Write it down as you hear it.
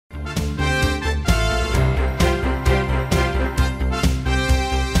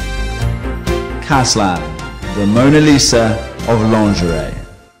Casland, the Mona Lisa of lingerie.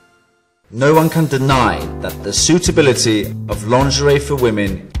 No one can deny that the suitability of lingerie for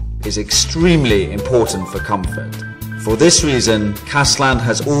women is extremely important for comfort. For this reason, Casland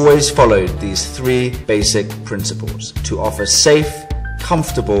has always followed these three basic principles to offer safe,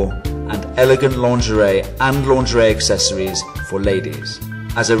 comfortable and elegant lingerie and lingerie accessories for ladies.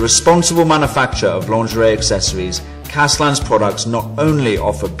 As a responsible manufacturer of lingerie accessories, Casland's products not only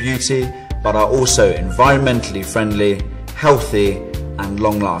offer beauty but are also environmentally friendly, healthy and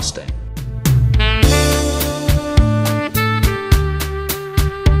long-lasting.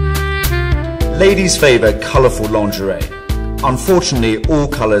 Ladies favour colourful lingerie. Unfortunately, all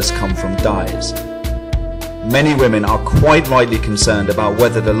colours come from dyes. Many women are quite rightly concerned about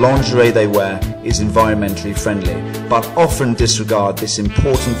whether the lingerie they wear is environmentally friendly, but often disregard this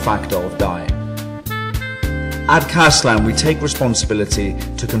important factor of dye. At Casland, we take responsibility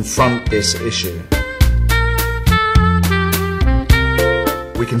to confront this issue.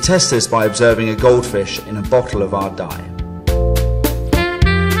 We can test this by observing a goldfish in a bottle of our dye.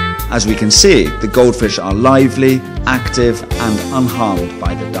 As we can see, the goldfish are lively, active and unharmed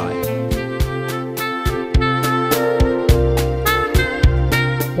by the dye.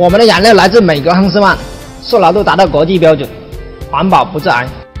 我们的染料来自美国亨斯曼，塑料度达到国际标准，环保不致癌。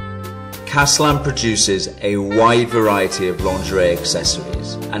 Casland produces a wide variety of lingerie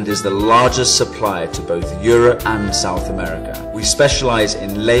accessories and is the largest supplier to both Europe and South America. We specialize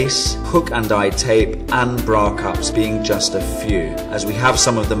in lace, hook and eye tape and bra cups being just a few, as we have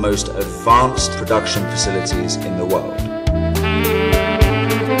some of the most advanced production facilities in the world.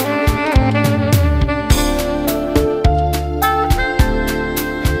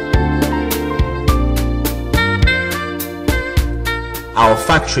 Our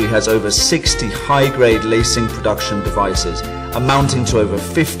factory has over 60 high-grade lacing production devices amounting to over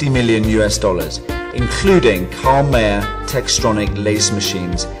 $50 million, including Carl Mayer Textronic lace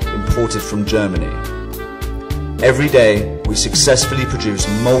machines imported from Germany. Every day, we successfully produce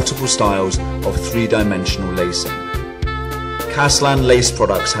multiple styles of three-dimensional lacing. Casland lace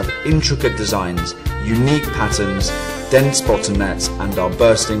products have intricate designs, unique patterns, dense bottomnets, and are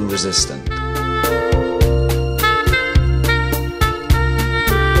bursting resistant.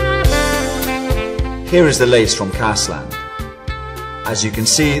 Here is the lace from Casland. As you can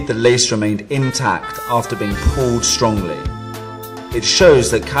see, the lace remained intact after being pulled strongly. It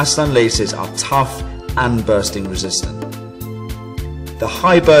shows that Casland laces are tough and bursting resistant. The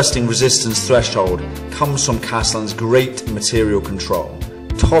high bursting resistance threshold comes from Casland's great material control,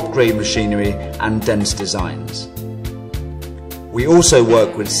 top grade machinery and dense designs. We also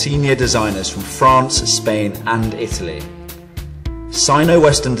work with senior designers from France, Spain and Italy.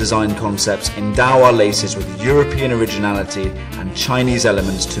 Sino-Western design concepts endow our laces with European originality and Chinese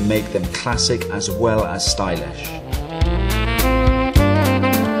elements to make them classic as well as stylish.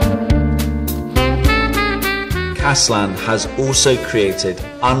 Casland has also created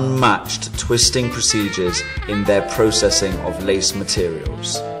unmatched twisting procedures in their processing of lace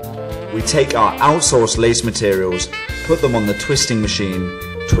materials. We take our outsourced lace materials, put them on the twisting machine,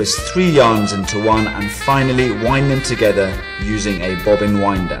 twist 3 yarns into one and finally wind them together using a bobbin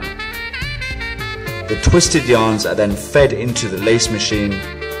winder. The twisted yarns are then fed into the lace machine.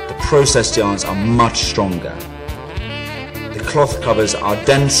 The processed yarns are much stronger. The cloth covers are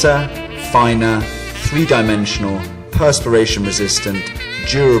denser, finer, three-dimensional, perspiration resistant,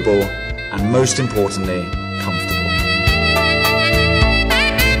 durable and most importantly, comfortable.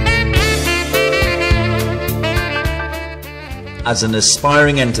 As an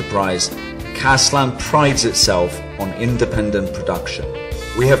aspiring enterprise, Casland prides itself on independent production.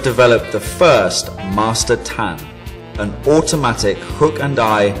 We have developed the first master tan, an automatic hook and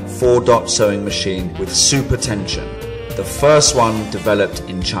eye 4-dot sewing machine with super tension, the first one developed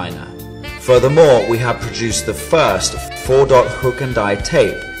in China. Furthermore, we have produced the first 4-dot hook and eye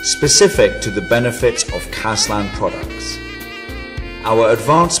tape specific to the benefits of Casland products. Our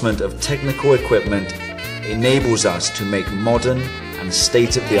advancement of technical equipment enables us to make modern and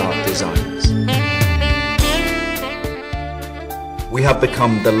state-of-the-art designs. We have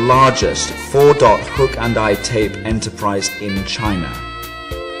become the largest 4-dot hook and eye tape enterprise in China.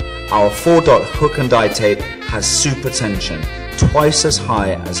 Our 4-dot hook and eye tape has super tension, twice as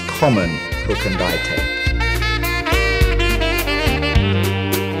high as common hook and eye tape.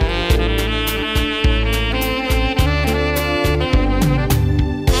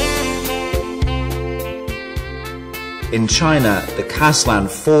 In China, the Casland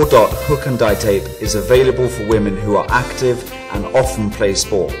 4-dot hook and eye tape is available for women who are active and often play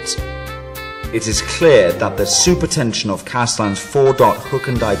sports. It is clear that the super tension of Casland's 4-dot hook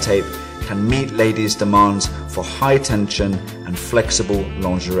and eye tape can meet ladies' demands for high tension and flexible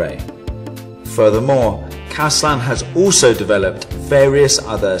lingerie. Furthermore, Casland has also developed various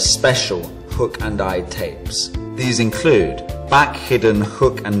other special hook and eye tapes. These include back hidden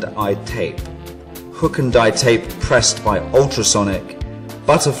hook and eye tape, hook and eye tape pressed by ultrasonic,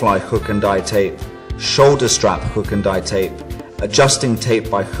 butterfly hook and eye tape, shoulder strap hook and eye tape, adjusting tape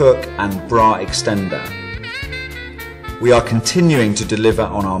by hook and bra extender. We are continuing to deliver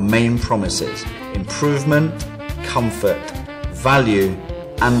on our main promises: improvement, comfort, value,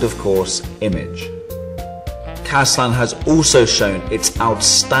 and of course, image. Casland has also shown its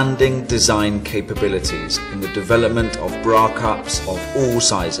outstanding design capabilities in the development of bra cups of all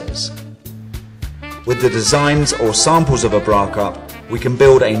sizes. With the designs or samples of a bra cup, we can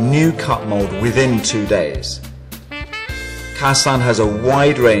build a new cup mold within 2 days. Casland has a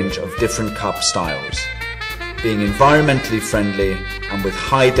wide range of different cup styles. Being environmentally friendly and with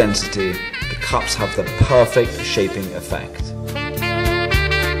high density, the cups have the perfect shaping effect.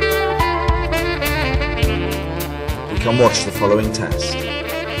 We can watch the following test.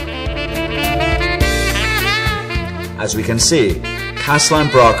 As we can see, Casland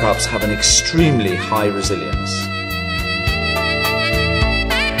bra cups have an extremely high resilience.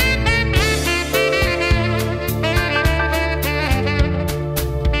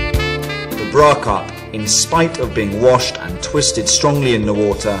 The bra cup, in spite of being washed and twisted strongly in the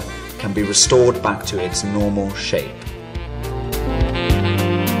water, can be restored back to its normal shape.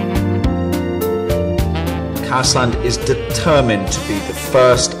 Casland is determined to be the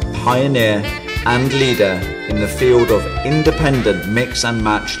first pioneer and leader in the field of independent mix and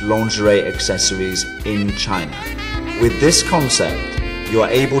match lingerie accessories in China. With this concept, you are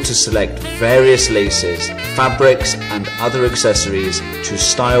able to select various laces, fabrics and other accessories to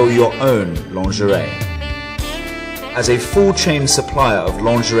style your own lingerie. As a full chain supplier of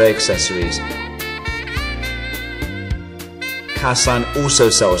lingerie accessories, Casland also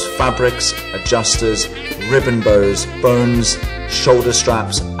sells fabrics, adjusters, ribbon bows, bones, shoulder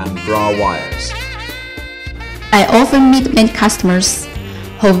straps and bra wires. I often meet many customers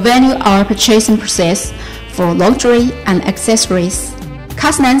who value our purchasing process for lingerie and accessories.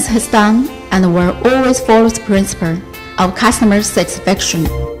 Casland has done and will always follow the principle of customer satisfaction.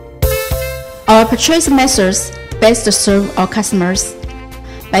 Our purchasing methods best serve our customers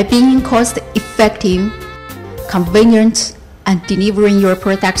by being cost-effective, convenient, and delivering your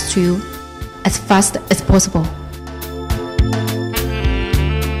products to you as fast as possible.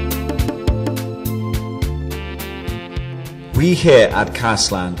 We here at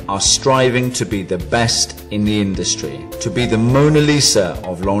Casland are striving to be the best in the industry, to be the Mona Lisa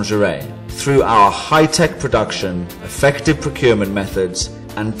of lingerie. Through our high-tech production, effective procurement methods,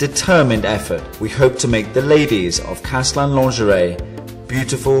 and determined effort, we hope to make the ladies of Casland lingerie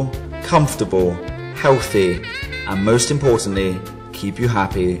beautiful, comfortable, healthy, and most importantly, keep you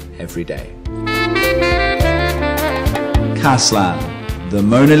happy every day. Casland, the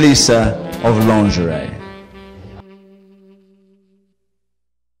Mona Lisa of lingerie.